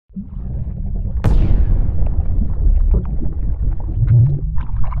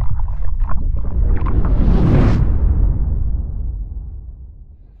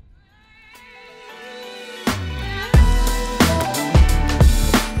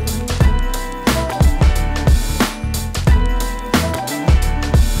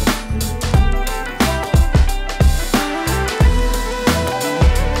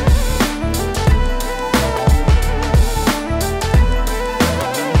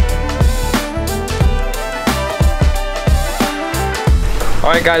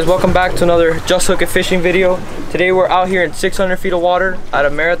Alright guys, welcome back to another Just Hook It fishing video. Today we're out here in 600 feet of water out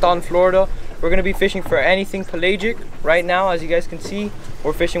of Marathon, Florida. We're going to be fishing for anything pelagic. Right now, as you guys can see,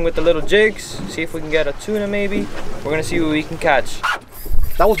 we're fishing with the little jigs. See if we can get a tuna maybe. We're going to see what we can catch.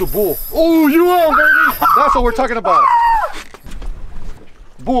 That was a bull. Oh, you on, baby. That's what we're talking about.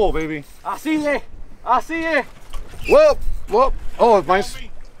 Bull, baby. I see it. I see it. Whoop, whoop. Oh, nice.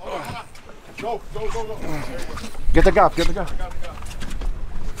 Go. Get the gap, get the gap.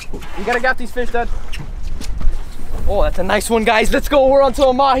 You gotta gap these fish, Dad. Oh, that's a nice one, guys. Let's go. We're onto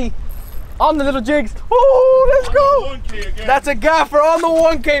a Mahi. On the little jigs. Oh, let's go. That's a gaffer on the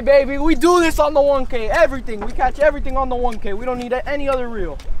 1K, baby. We do this on the 1K. Everything. We catch everything on the 1K. We don't need any other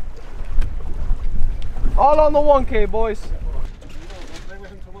reel. All on the 1K, boys.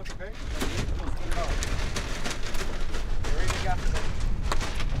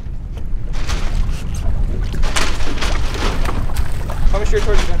 Coming straight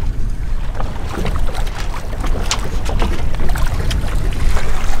towards you, man.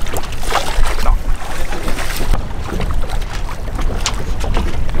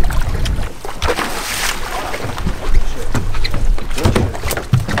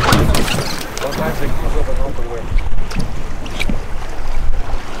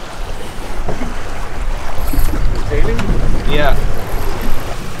 Yeah.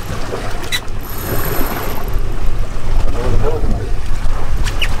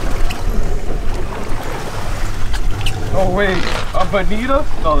 Oh wait, a bonita?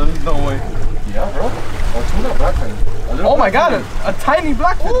 No, there's no way. Yeah, bro. Oh my god, a tiny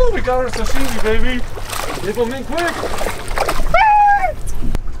blackfin. Oh, we got our sashimi, baby. Leave them in quick.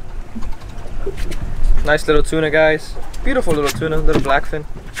 Nice little tuna, guys. Beautiful little tuna, little blackfin.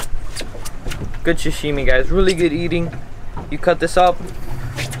 Good sashimi, guys. Really good eating. You cut this up,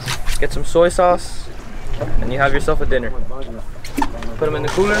 get some soy sauce, and you have yourself a dinner. Put them in the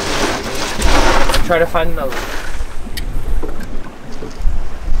cooler. And try to find another one.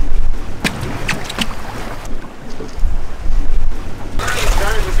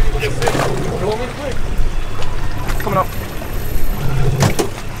 Coming up.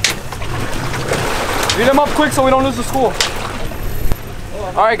 Read them up quick so we don't lose the school.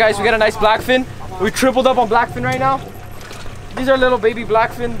 Alright guys, we got a nice blackfin. We tripled up on blackfin right now. These are little baby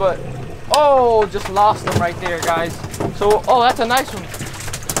blackfin, but oh, just lost them right there, guys. So, oh, that's a nice one.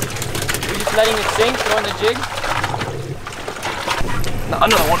 We're just letting it sink, throwing the jig. No,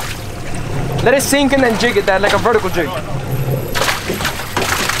 another one. Let it sink and then jig it, that like a vertical jig.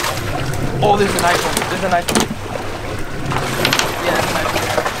 Oh, this is a nice one. This is a nice one. Yeah, that's a nice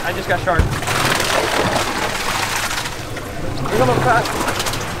one. I just got sharp. Bring them up fast.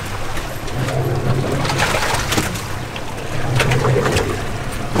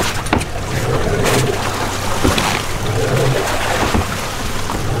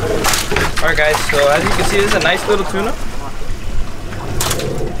 Alright guys, so as you can see, this is a nice little tuna.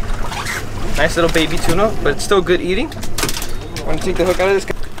 Nice little baby tuna, but it's still good eating. I'm gonna take the hook out of this.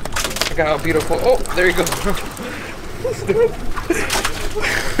 Look at how beautiful. Oh, there you go.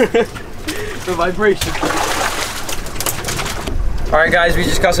 The vibration. Alright guys, we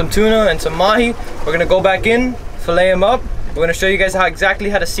just got some tuna and some mahi. We're gonna go back in, fillet them up. We're gonna show you guys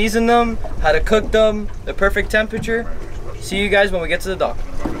exactly how to season them, how to cook them, the perfect temperature. See you guys when we get to the dock.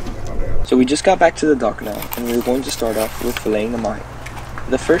 So we just got back to the dock now, and we're going to start off with filleting the mahi.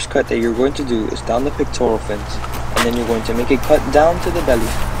 The first cut that you're going to do is down the pectoral fins, and then you're going to make a cut down to the belly,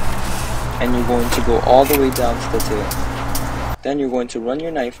 and you're going to go all the way down to the tail. Then you're going to run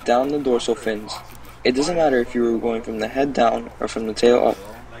your knife down the dorsal fins. It doesn't matter if you were going from the head down or from the tail up.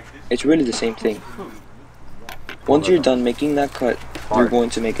 It's really the same thing. Once you're done making that cut, you're going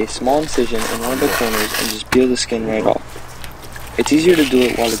to make a small incision in one of the corners and just peel the skin right off. It's easier to do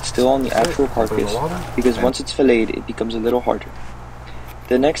it while it's still on the actual carcass, because once it's filleted, it becomes a little harder.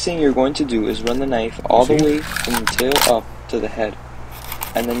 The next thing you're going to do is run the knife all the way from the tail up to the head,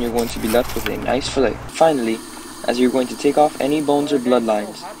 and then you're going to be left with a nice fillet. Finally, as you're going to take off any bones or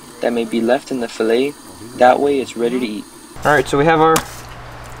bloodlines that may be left in the fillet, that way it's ready to eat. Alright, so we have our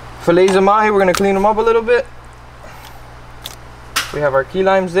fillets of mahi. We're going to clean them up a little bit. We have our key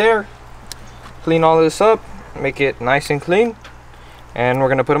limes there. Clean all this up, make it nice and clean, and we're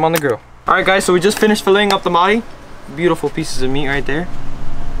gonna put them on the grill. Alright guys, so we just finished filleting up the mahi. Beautiful pieces of meat right there.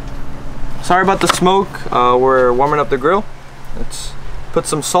 Sorry about the smoke. We're warming up the grill. Let's put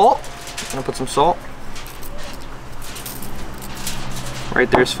some salt. I'm gonna put some salt. Right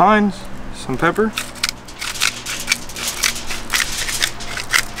there's fine. Some pepper.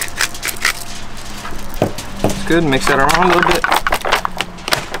 It's good. Mix that around a little bit.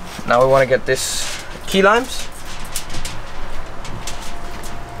 Now we want to get this key limes.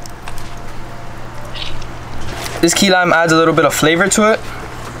 This key lime adds a little bit of flavor to it.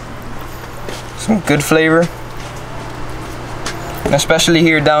 Some good flavor. Especially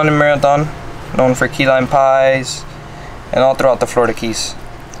here down in Marathon, known for key lime pies and all throughout the Florida Keys.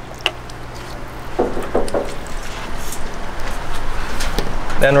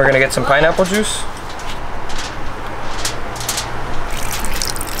 Then we're gonna get some pineapple juice.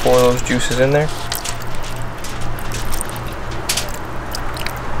 Pour those juices in there.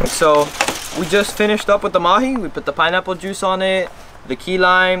 And so we just finished up with the mahi. We put the pineapple juice on it, the key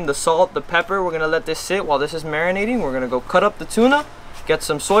lime, the salt, the pepper. We're gonna let this sit while this is marinating. We're gonna go cut up the tuna, get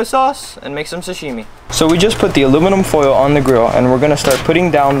some soy sauce, and make some sashimi. So we just put the aluminum foil on the grill and we're gonna start putting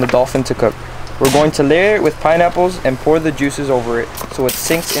down the dolphin to cook. We're going to layer it with pineapples and pour the juices over it so it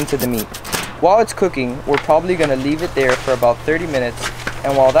sinks into the meat. While it's cooking, we're probably gonna leave it there for about 30 minutes,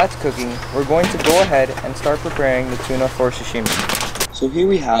 and while that's cooking, we're going to go ahead and start preparing the tuna for sashimi. So here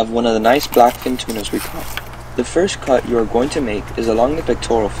we have one of the nice blackfin tunas we caught. The first cut you are going to make is along the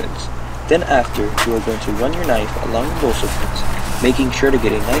pectoral fins. Then after, you are going to run your knife along the dorsal fins, making sure to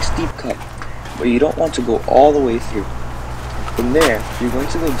get a nice deep cut, but you don't want to go all the way through. From there, you're going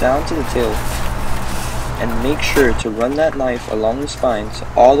to go down to the tail and make sure to run that knife along the spines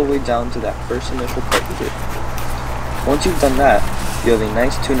all the way down to that first initial cut you did. Once you've done that, you have a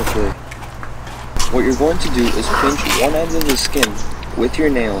nice tuna fillet. What you're going to do is pinch one end of the skin with your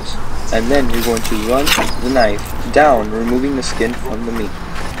nails, and then you're going to run the knife down, removing the skin from the meat.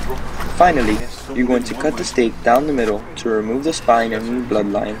 Finally, you're going to cut the steak down the middle to remove the spine and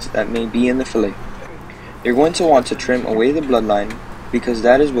bloodlines that may be in the fillet. You're going to want to trim away the bloodline because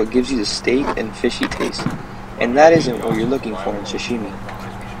that is what gives you the steak and fishy taste, and that isn't what you're looking for in sashimi.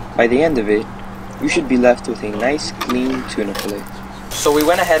 By the end of it, you should be left with a nice clean tuna fillet. So we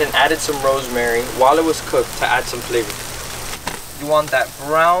went ahead and added some rosemary while it was cooked to add some flavor. You want that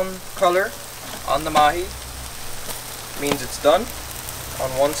brown color on the mahi, means it's done on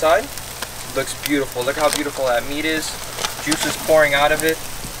one side. It looks beautiful. Look how beautiful that meat is. Juice is pouring out of it.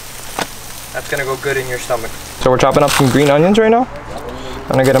 That's gonna go good in your stomach. So we're chopping up some green onions right now. I'm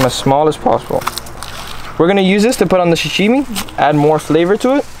gonna get them as small as possible. We're gonna use this to put on the sashimi, add more flavor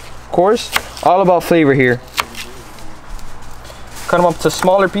to it. Of course, all about flavor here. Cut them up to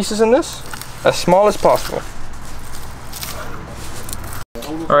smaller pieces in this, as small as possible.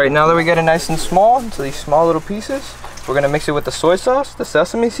 Alright, now that we get it nice and small, into these small little pieces, we're gonna mix it with the soy sauce, the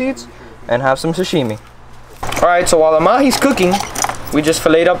sesame seeds, and have some sashimi. Alright, so while the mahi's cooking, we just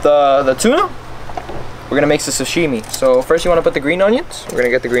filleted up the tuna. We're gonna make the sashimi. So first you wanna put the green onions. We're gonna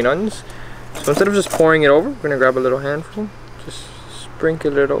get the green onions. So instead of just pouring it over, we're gonna grab a little handful, just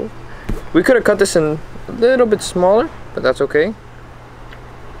sprinkle it over. We could have cut this in a little bit smaller, but that's okay.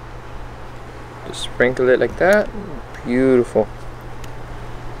 Just sprinkle it like that. Beautiful.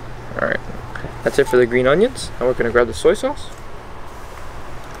 Alright, that's it for the green onions. Now we're gonna grab the soy sauce.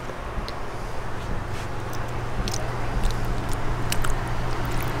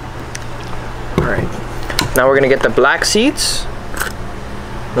 Alright, now we're gonna get the black seeds.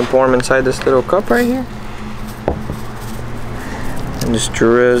 I'm gonna pour them inside this little cup right here. And just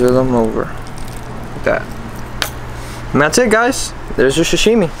drizzle them over. Like that. And that's it, guys. There's your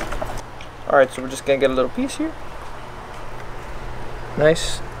sashimi. Alright, so we're just gonna get a little piece here.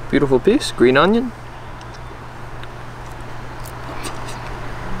 Nice, beautiful piece. Green onion.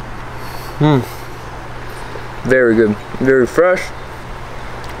 Very good. Very fresh.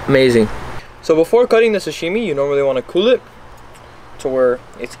 Amazing. So before cutting the sashimi, you normally want to cool it to where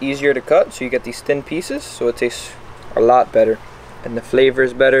it's easier to cut, so you get these thin pieces, so it tastes a lot better. And the flavor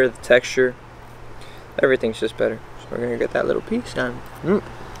is better, the texture, everything's just better. So we're gonna get that little piece and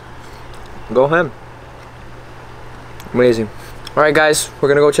go ahead. Amazing. Alright guys, we're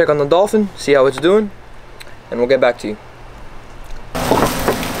gonna go check on the dolphin, see how it's doing, and we'll get back to you.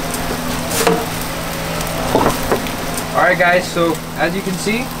 Alright guys, so as you can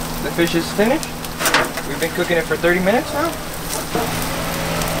see, the fish is finished. We've been cooking it for 30 minutes now.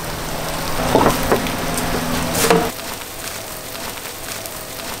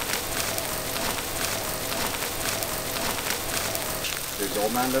 The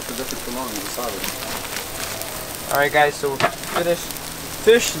old man left it too long. Sorry. Alright guys, so we're finished.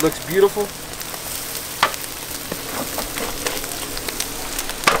 Fish looks beautiful.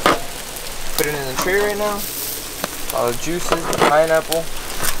 Put it in the tray right now. All the juices, the pineapple.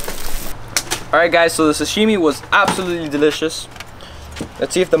 Alright guys, so the sashimi was absolutely delicious.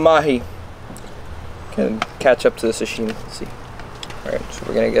 Let's see if the mahi can catch up to the sashimi. Let's see. Alright, so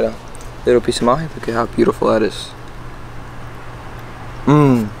we're gonna get a little piece of mahi. Look at how beautiful that is.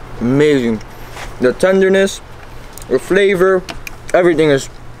 Amazing. The tenderness, the flavor, everything is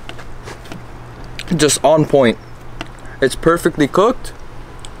just on point. It's perfectly cooked.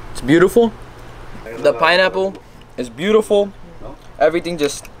 It's beautiful. The pineapple is beautiful. Everything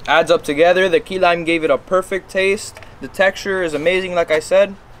just adds up together. The key lime gave it a perfect taste. The texture is amazing, like I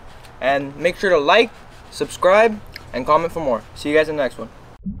said. And make sure to like, subscribe, and comment for more. See you guys in the next one.